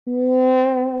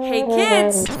Hey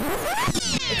kids!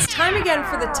 It's time again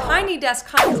for the Tiny Desk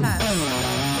contest.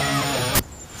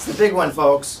 It's the big one,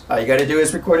 folks. All you gotta do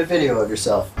is record a video of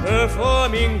yourself.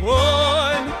 Performing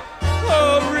one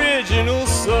original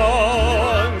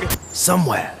song.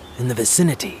 Somewhere in the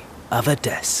vicinity of a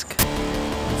desk.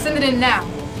 Send it in now.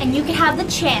 And you can have the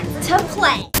chance to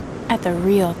play at the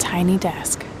real Tiny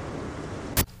Desk.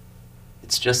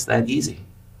 It's just that easy.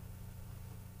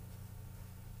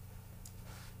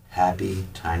 Happy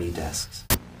Tiny Desks.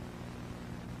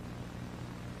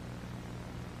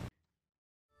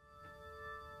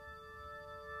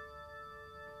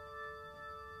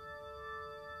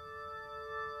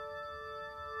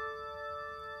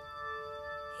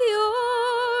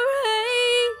 You're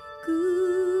a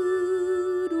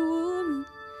good woman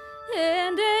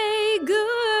and a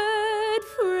good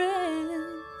friend.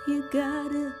 You got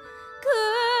a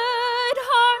good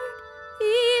heart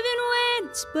even when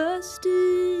it's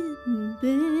busted and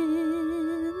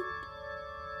bent.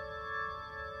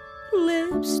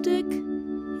 Lipstick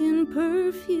in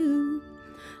perfume,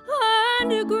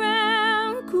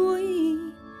 underground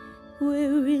queen,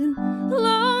 wearing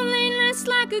loneliness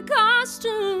like a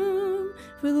costume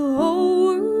for the whole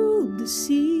world to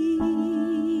see.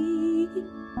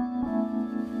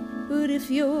 But if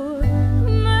your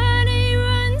money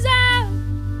runs out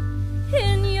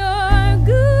and your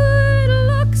good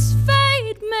looks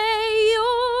fade, may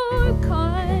your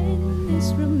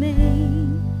kindness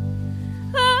remain.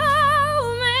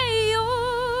 Oh, may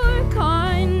your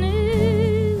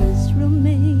kindness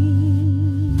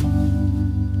remain.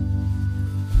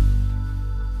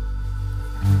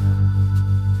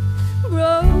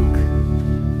 Broke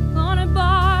on a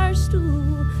bar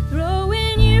stool,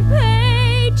 throwing your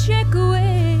paycheck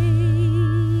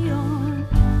away on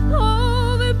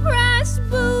overpriced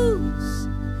booze,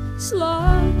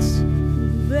 slots,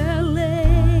 valet.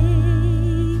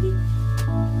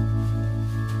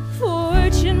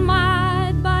 Fortune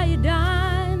might buy you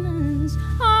diamonds,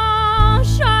 all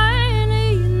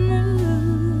shiny and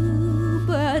new,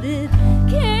 but it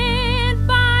can't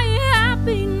buy you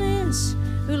happiness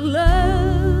or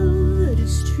love that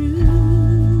is true.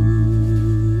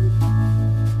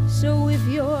 So if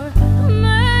your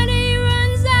money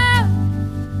runs out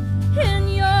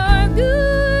and your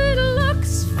good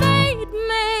looks fade,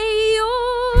 may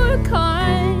your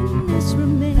kindness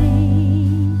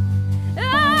remain.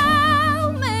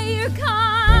 Oh, may your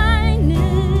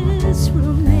kindness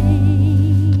remain.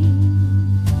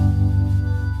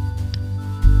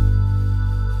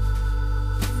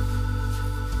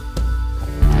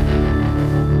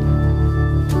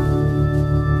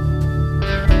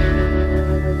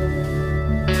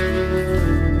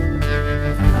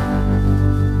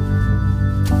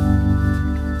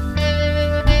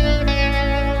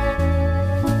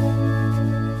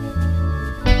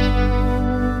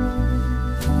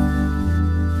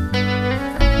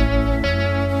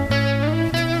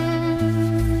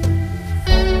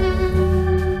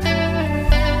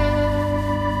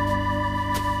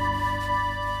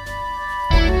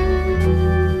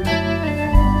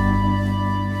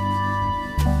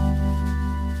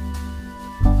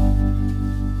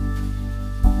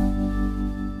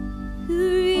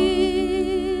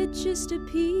 The richest of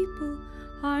people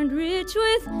aren't rich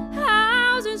with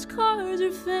houses, cars,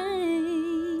 or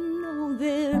fame. No,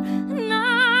 they're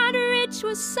not rich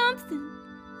with something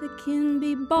that can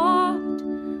be bought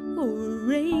or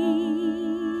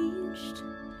arranged.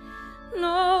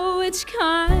 No, it's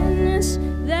kindness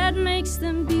that makes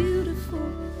them beautiful,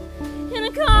 and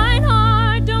a kind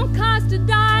heart don't cost a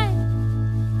dime.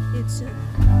 It's a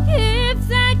gift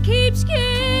that keeps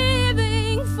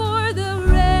giving for the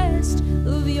rest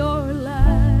of your life.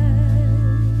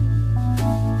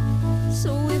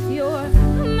 So if your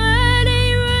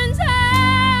money runs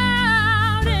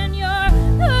out and your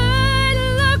good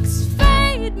looks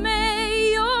fade,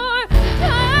 may your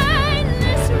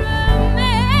kindness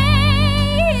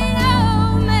remain.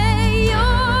 Oh, may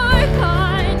your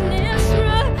kindness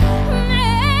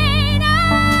remain.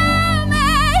 Oh,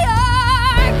 may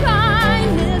your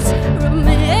kindness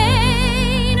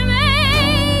remain.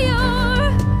 May your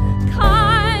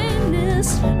kindness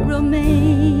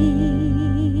remain.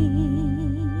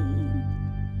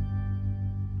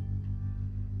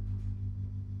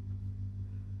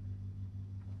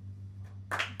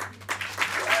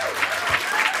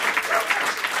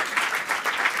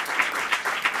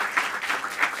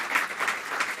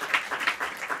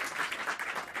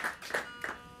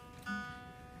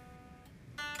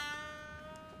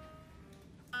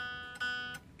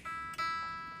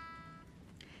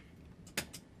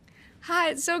 Hi,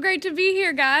 it's so great to be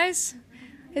here, guys.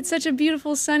 It's such a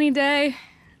beautiful sunny day.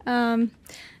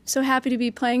 So happy to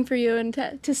be playing for you and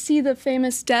to see the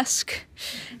famous desk.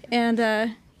 And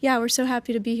yeah, we're so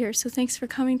happy to be here. So thanks for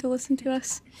coming to listen to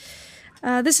us.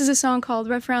 This is a song called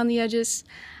Rough Around the Edges.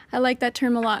 I like that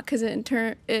term a lot because it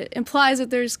implies that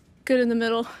there's good in the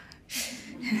middle.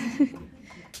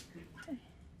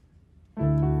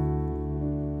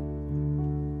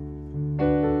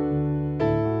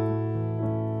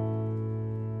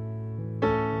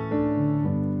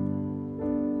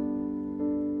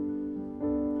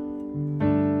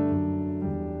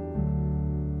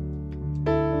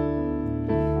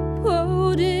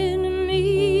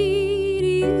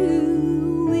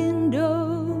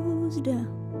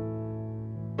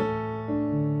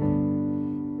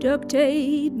 Duct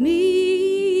tape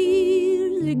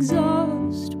mirrors,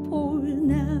 exhaust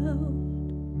pouring out.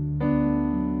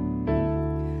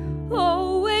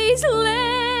 Always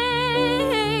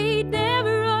late,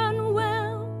 never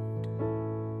unwound.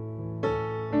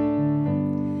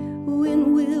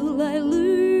 When will I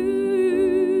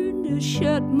learn to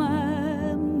shut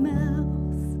my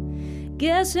mouth?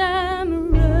 Guess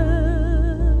I'm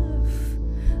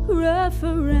rough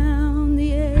around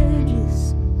the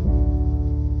edges.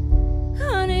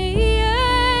 Honey,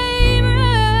 I'm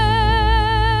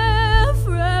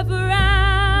rough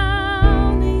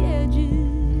around the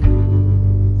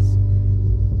edges.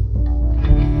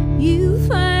 You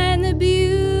find the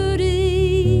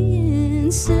beauty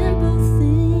in simple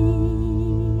things,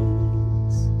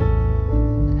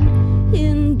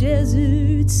 in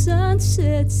desert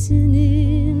sunsets and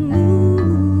in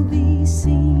movie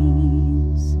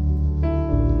scenes.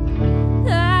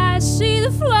 I see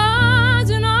the flaws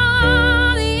in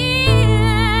all the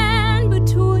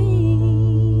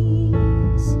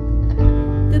in-betweens.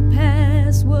 The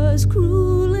past was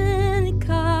cruel and it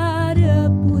caught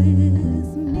up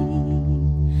with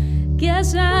me.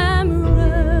 Guess I'm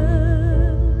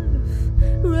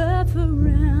rough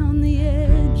around the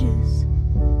edges.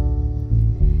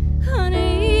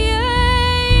 Honey,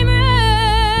 I'm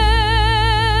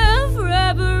rough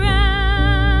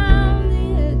around the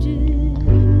edges.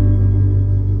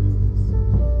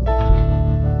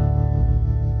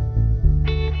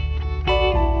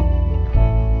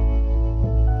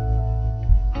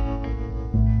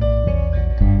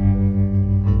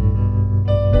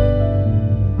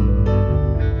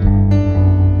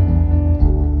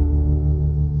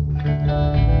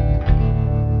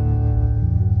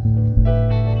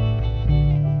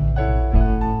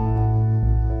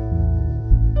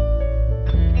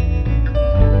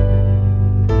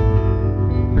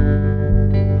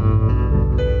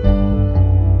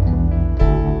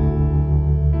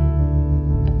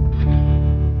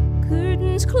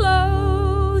 Curtains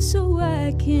closed so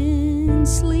I can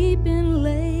sleep in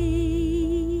late.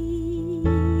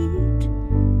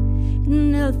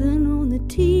 Nothing on the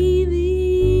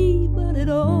TV, but it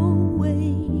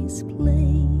always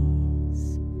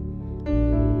plays.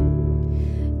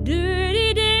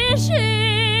 Dirty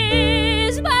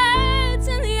dishes, butts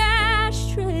in the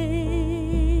ashtray.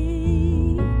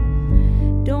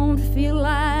 Don't feel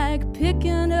like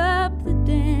picking up the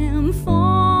damn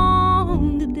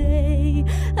phone today.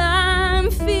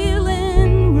 I'm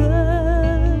feeling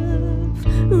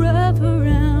rough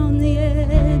around the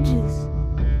edges.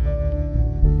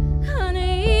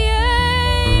 Honey,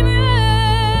 I'm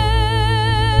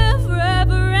rough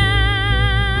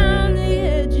around the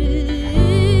edges.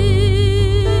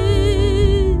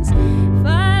 If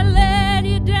I let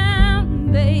you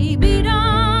down, baby,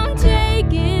 don't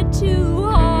take it too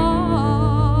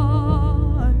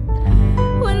hard.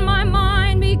 When my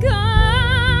mind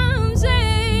becomes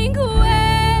a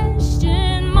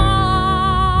question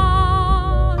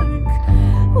mark,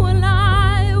 when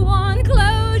I want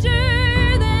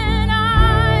closure, then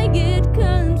I get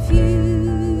confused.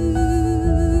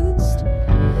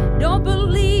 Don't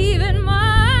believe in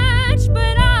much,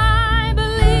 but I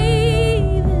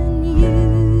believe in you.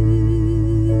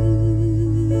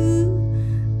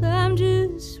 I'm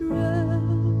just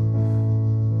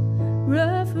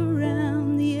rough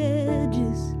around the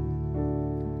edges.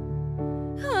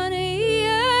 Honey,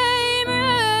 I'm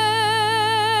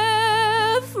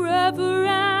rough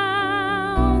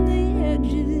around the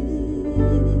edges.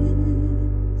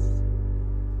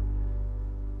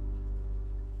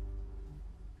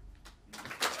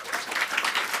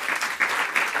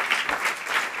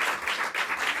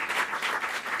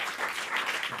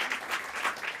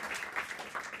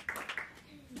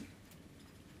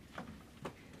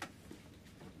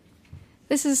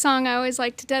 This is a song I always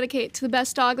like to dedicate to the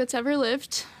best dog that's ever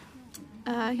lived.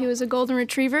 He was a golden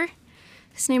retriever.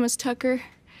 His name was Tucker,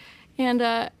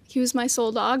 and he was my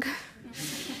soul dog.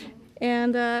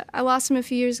 And I lost him a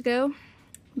few years ago.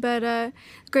 But the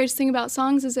greatest thing about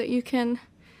songs is that you can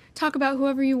talk about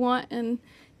whoever you want, and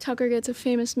Tucker gets a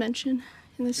famous mention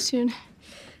in this tune.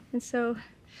 And so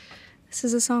this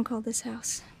is a song called This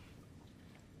House.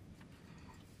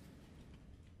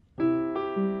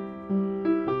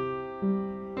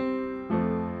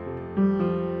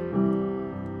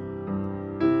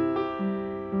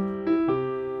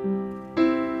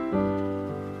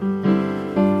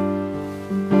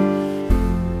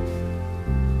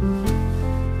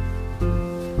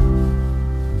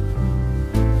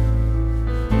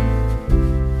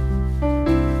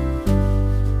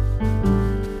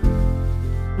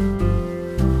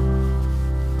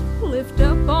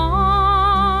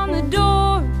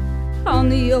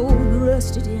 The old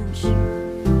rusted inch.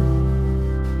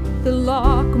 The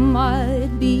lock might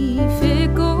be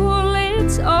fickle,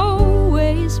 it's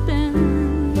always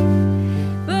been,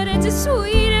 but it's a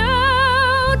sweet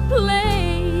old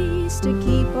place to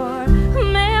keep our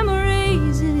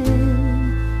memories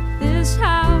in. This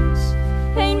house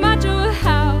ain't much of a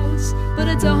house, but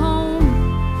it's a home.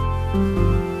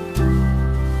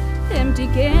 Empty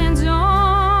cans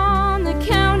on the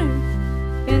counter,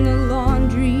 and the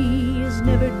laundry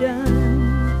never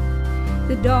done.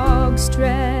 The dogs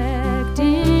tracked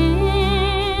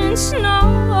in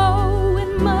snow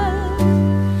and mud.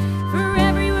 For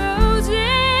every rose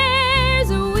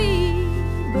there's a weed,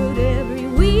 but every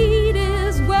weed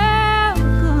is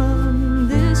welcome.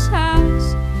 This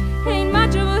house ain't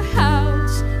much of a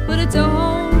house, but it's a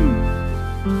home.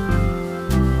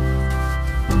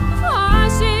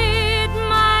 Faucet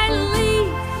might leak,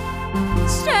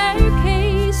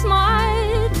 staircase might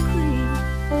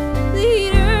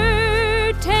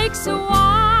takes a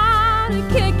while to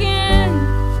kick in,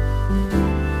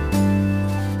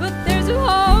 but there's a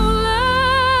whole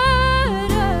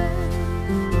lot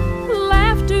of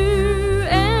laughter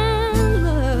and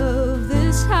love.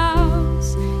 This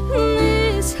house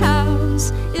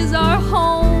is our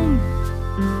home.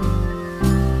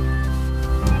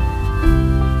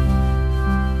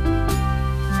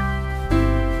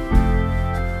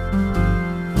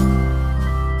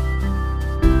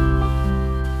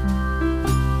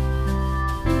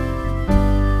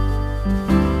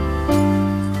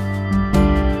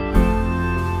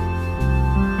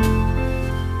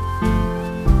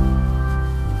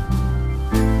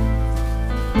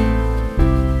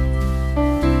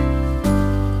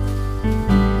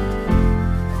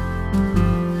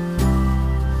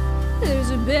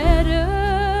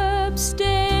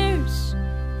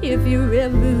 If you're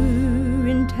ever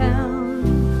in town,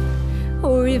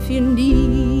 or if you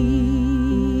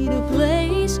need a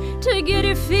place to get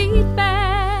your feet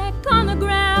back on the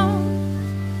ground,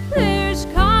 there's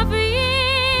coffee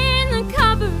in the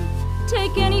cupboard.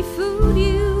 Take any food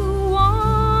you